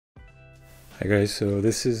Hi guys, so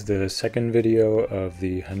this is the second video of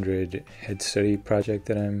the 100 head study project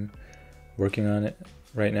that I'm working on it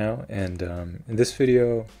right now, and in this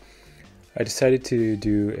video I decided to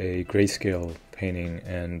do a grayscale painting,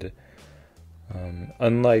 and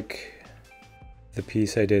unlike the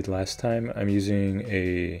piece I did last time, I'm using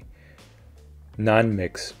a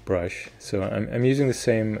non-mix brush. So I'm using the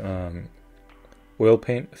same oil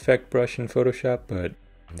paint effect brush in Photoshop, but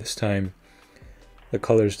this time the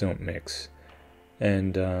colors don't mix.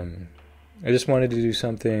 And I just wanted to do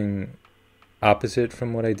something opposite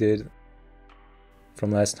from what I did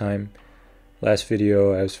from last time. Last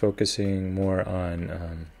video I was focusing more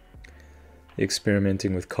on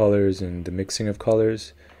experimenting with colors and the mixing of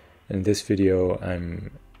colors. In this video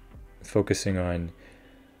I'm focusing on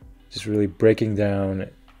just really breaking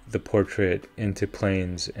down the portrait into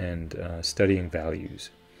planes and studying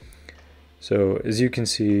values. So as you can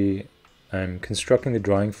see, I'm constructing the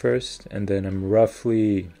drawing first, and then I'm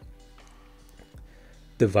roughly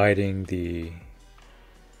dividing the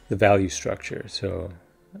value structure. So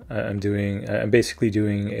I'm basically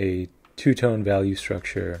doing a two-tone value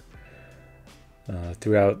structure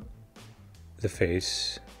throughout the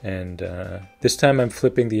face, and this time I'm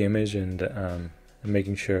flipping the image and I'm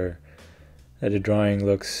making sure that the drawing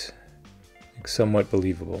looks somewhat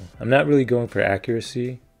believable. I'm not really going for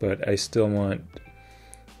accuracy, but I still want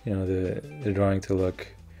the drawing to look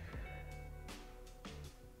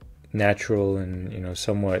natural and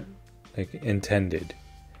somewhat like intended.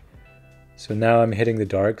 So now I'm hitting the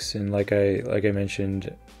darks, and like I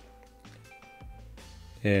mentioned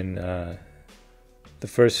in the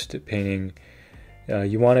first painting,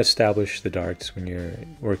 you want to establish the darks when you're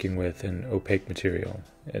working with an opaque material.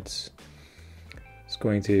 It's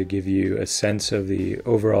going to give you a sense of the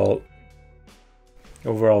overall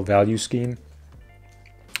value scheme.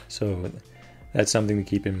 So that's something to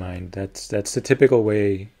keep in mind. That's the typical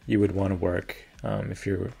way you would want to work if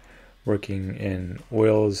you're working in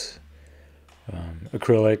oils,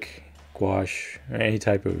 acrylic, gouache, or any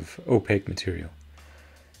type of opaque material.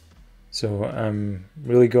 So I'm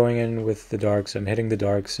really going in with the darks. I'm hitting the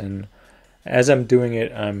darks, and as I'm doing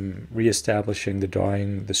it, I'm reestablishing the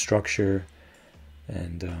drawing, the structure,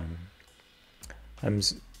 and I'm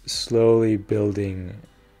slowly building,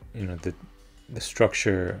 the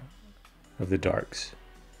structure of the darks.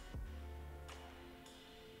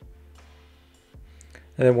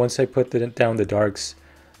 And then once I put down the darks,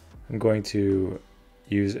 I'm going to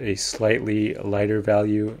use a slightly lighter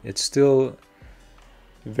value. It's still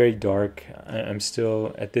very dark. I'm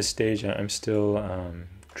still, at this stage, I'm still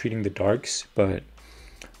treating the darks, but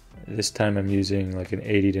this time I'm using like an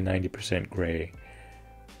 80 to 90% gray,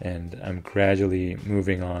 and I'm gradually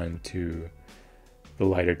moving on to the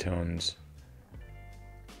lighter tones.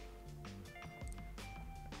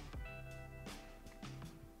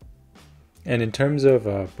 And in terms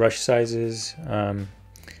of brush sizes,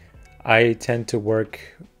 I tend to work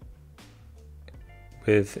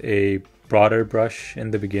with a broader brush in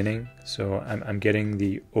the beginning. So I'm getting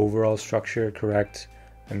the overall structure correct.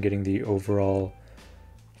 I'm getting the overall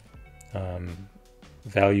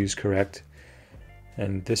values correct.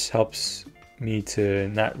 And this helps me to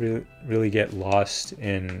not really get lost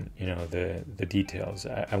in the details.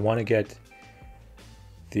 I want to get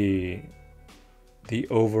the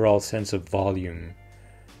overall sense of volume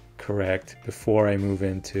correct before I move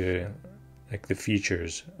into like the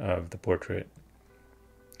features of the portrait.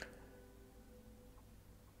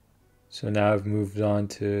 So now I've moved on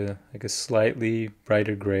to like a slightly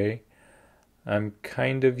brighter gray. I'm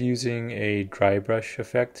kind of using a dry brush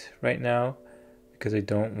effect right now because I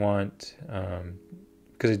don't want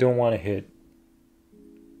to hit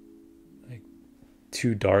like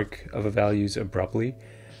too dark of a values abruptly.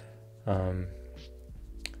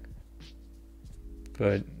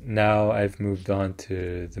 But now I've moved on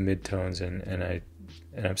to the midtones, and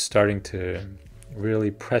I'm starting to really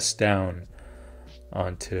press down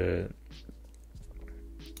onto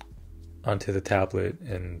the tablet,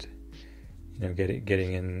 and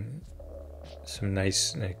getting in some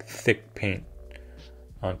nice like thick paint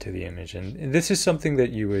onto the image. And this is something that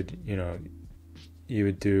you would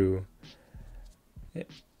do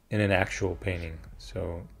in an actual painting.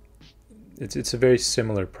 So it's a very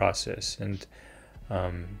similar process. And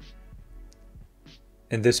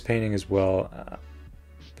in this painting as well,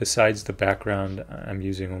 besides the background, I'm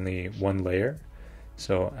using only one layer.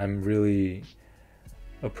 So I'm really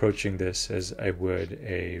approaching this as I would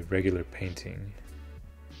a regular painting.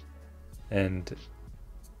 And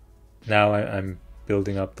now I'm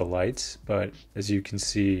building up the lights, but as you can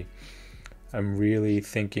see, I'm really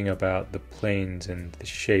thinking about the planes and the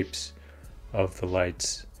shapes of the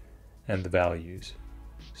lights and the values.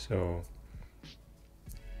 So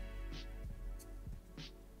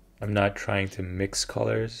I'm not trying to mix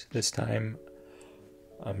colors this time.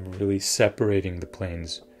 I'm really separating the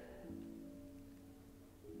planes.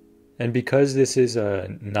 And because this is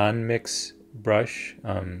a non-mix brush,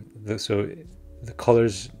 so the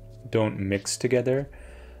colors don't mix together,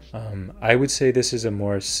 I would say this is a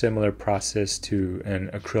more similar process to an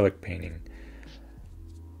acrylic painting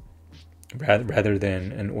rather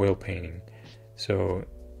than an oil painting. So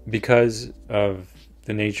because of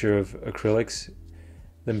the nature of acrylics,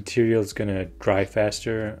 the material is going to dry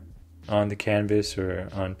faster on the canvas or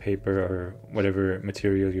on paper or whatever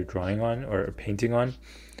material you're drawing on or painting on.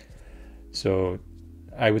 So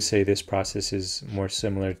I would say this process is more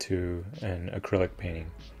similar to an acrylic painting.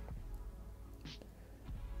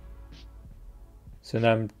 So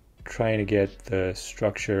now I'm trying to get the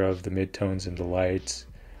structure of the midtones and the lights.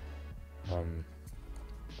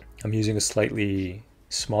 I'm using a slightly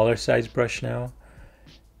smaller size brush now,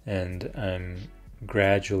 and I'm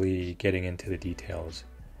gradually getting into the details.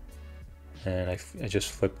 And I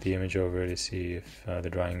just flipped the image over to see if the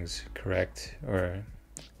drawing's correct or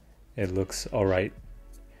it looks all right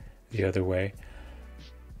the other way.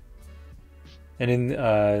 And in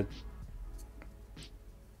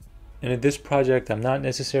this project, I'm not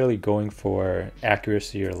necessarily going for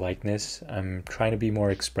accuracy or likeness. I'm trying to be more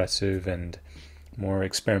expressive and more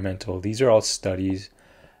experimental. These are all studies.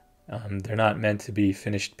 They're not meant to be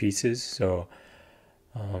finished pieces, so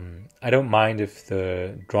I don't mind if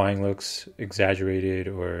the drawing looks exaggerated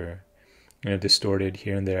or distorted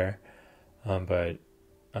here and there, but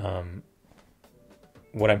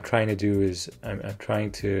what I'm trying to do is I'm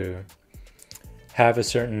trying to have a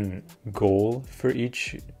certain goal for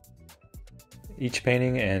each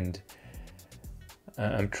painting, and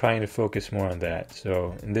I'm trying to focus more on that.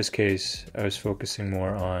 So in this case, I was focusing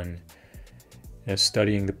more on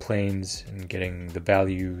studying the planes and getting the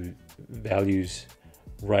values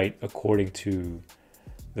right according to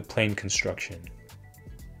the plane construction.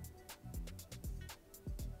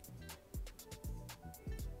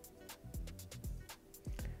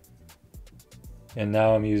 And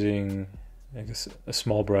now I'm using, I guess, a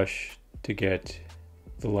small brush to get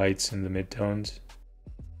the lights and the midtones.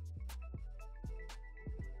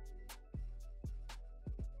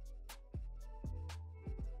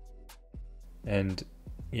 And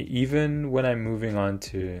even when I'm moving on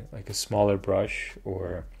to like a smaller brush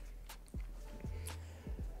or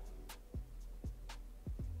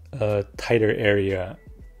a tighter area,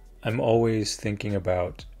 I'm always thinking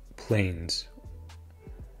about planes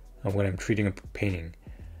when I'm treating a painting.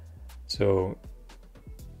 So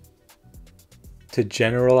to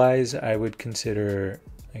generalize, I would consider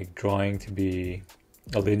like drawing to be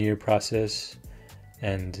a linear process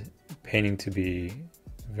and painting to be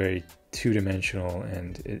very two-dimensional,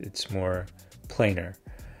 and it's more planar.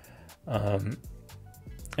 I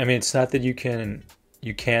mean, it's not that you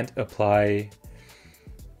can't apply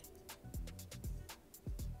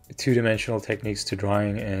two-dimensional techniques to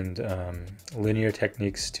drawing and linear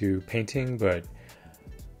techniques to painting, but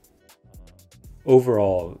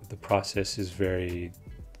overall the process is very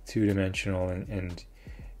two-dimensional, and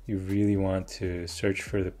you really want to search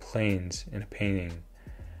for the planes in a painting,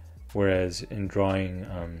 whereas in drawing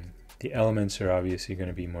the elements are obviously going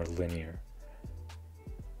to be more linear.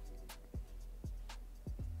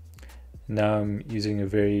 Now I'm using a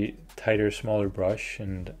very tighter, smaller brush,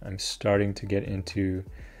 and I'm starting to get into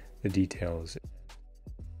the details.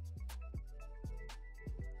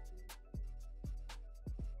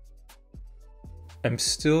 I'm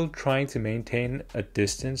still trying to maintain a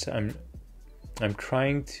distance. I'm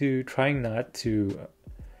trying not to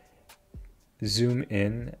zoom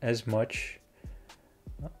in as much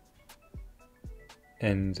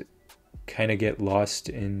and kind of get lost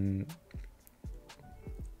in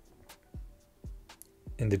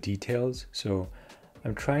the details. So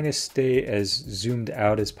I'm trying to stay as zoomed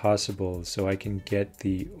out as possible so I can get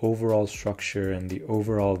the overall structure and the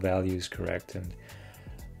overall values correct. And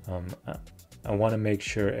I want to make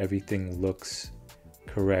sure everything looks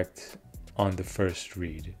correct on the first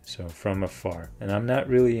read, so from afar. And I'm not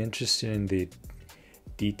really interested in the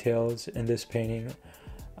details in this painting.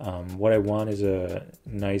 What I want is a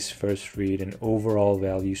nice first read, an overall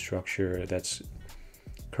value structure that's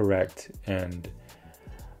correct, and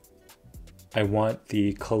I want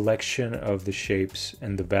the collection of the shapes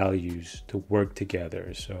and the values to work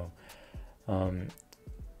together. So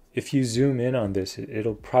if you zoom in on this,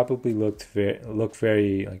 it'll probably look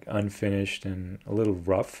very like unfinished and a little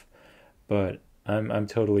rough, but I'm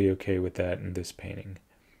totally okay with that in this painting.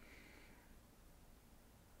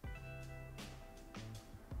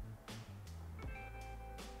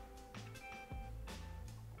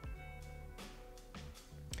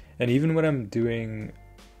 And even when I'm doing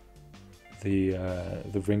the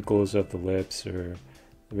wrinkles of the lips or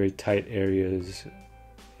the very tight areas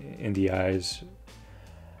in the eyes,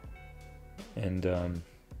 and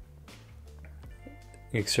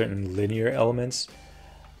like certain linear elements,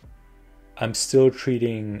 I'm still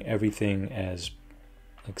treating everything as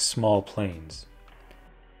like small planes.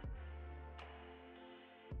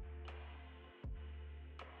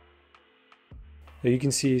 So you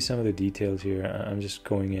can see some of the details here. I'm just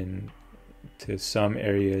going in to some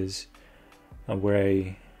areas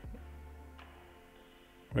where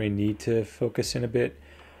I need to focus in a bit,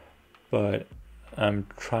 but I'm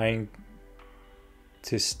trying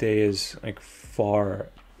to stay as like far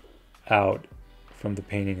out from the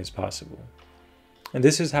painting as possible. And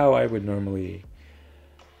this is how I would normally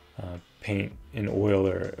paint in oil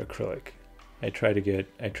or acrylic. I try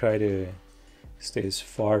to stay as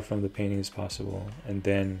far from the painting as possible, and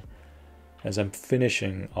then as I'm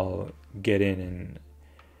finishing, I'll get in and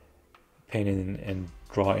paint in and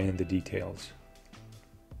draw in the details.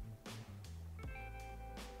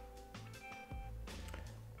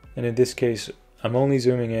 And in this case, I'm only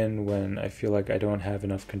zooming in when I feel like I don't have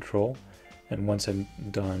enough control, and once I'm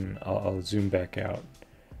done, I'll zoom back out.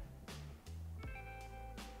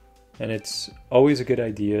 And it's always a good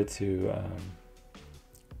idea to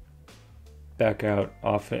back out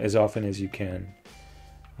as often as you can,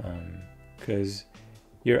 because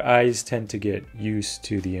your eyes tend to get used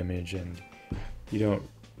to the image and you don't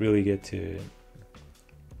really get to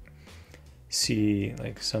see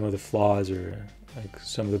like some of the flaws or like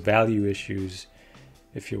some of the value issues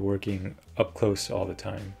if you're working up close all the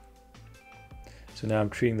time. So now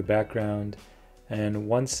I'm treating the background, and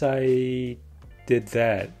once I did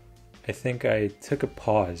that, I think I took a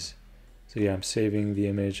pause. So yeah, I'm saving the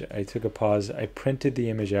image. I took a pause. I printed the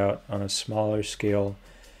image out on a smaller scale,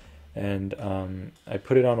 and I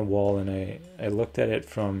put it on a wall, and I looked at it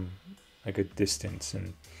from like a distance,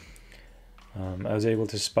 and I was able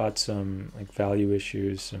to spot some like value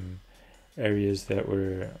issues, some areas that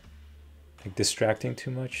were like distracting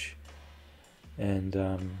too much, and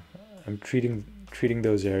I'm treating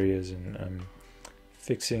those areas, and I'm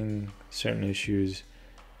fixing certain issues,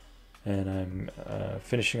 and I'm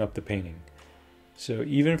finishing up the painting. So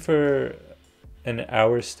even for an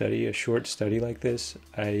hour study, a short study like this,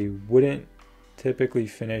 I wouldn't typically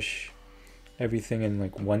finish everything in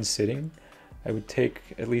like one sitting. I would take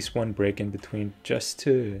at least one break in between just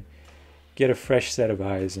to get a fresh set of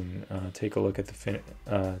eyes and take a look at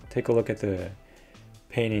the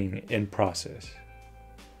painting in process.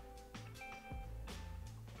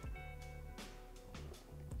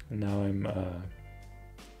 And now I'm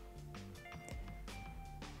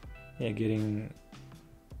getting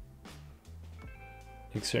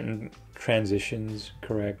like certain transitions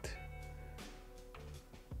correct.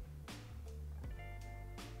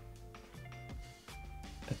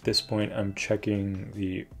 At this point, I'm checking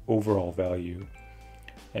the overall value,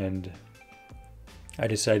 and I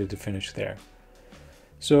decided to finish there.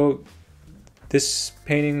 So this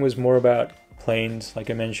painting was more about planes, like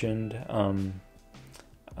I mentioned.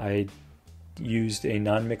 I used a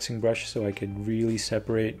non-mixing brush so I could really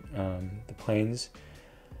separate the planes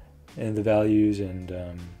and the values, and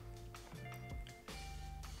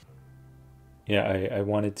I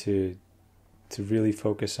wanted to really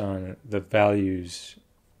focus on the values,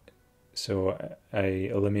 so I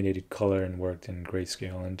eliminated color and worked in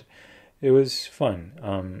grayscale, and it was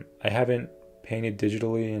fun. I haven't painted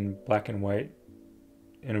digitally in black and white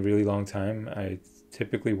in a really long time. I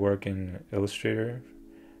typically work in Illustrator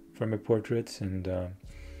for my portraits, and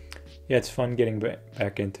it's fun getting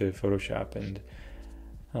back into Photoshop, and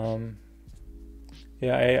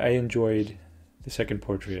I enjoyed the second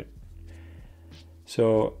portrait.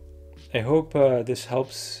 So I hope this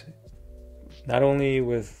helps not only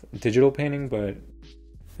with digital painting, but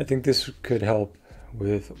I think this could help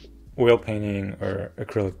with oil painting or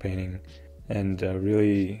acrylic painting, and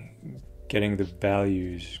really getting the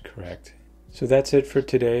values correct. So that's it for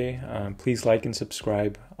today. Please like and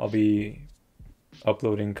subscribe. I'll be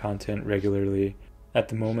uploading content regularly. At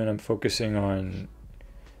the moment, I'm focusing on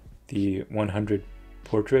the 100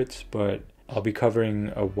 portraits, but I'll be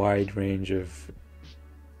covering a wide range of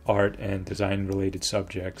art and design related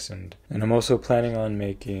subjects, and I'm also planning on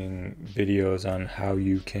making videos on how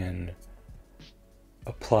you can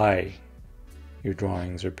apply your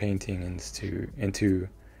drawings or painting into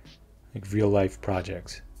like real life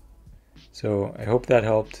projects. So I hope that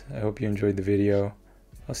helped. I hope you enjoyed the video.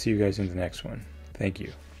 I'll see you guys in the next one. Thank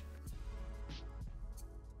you.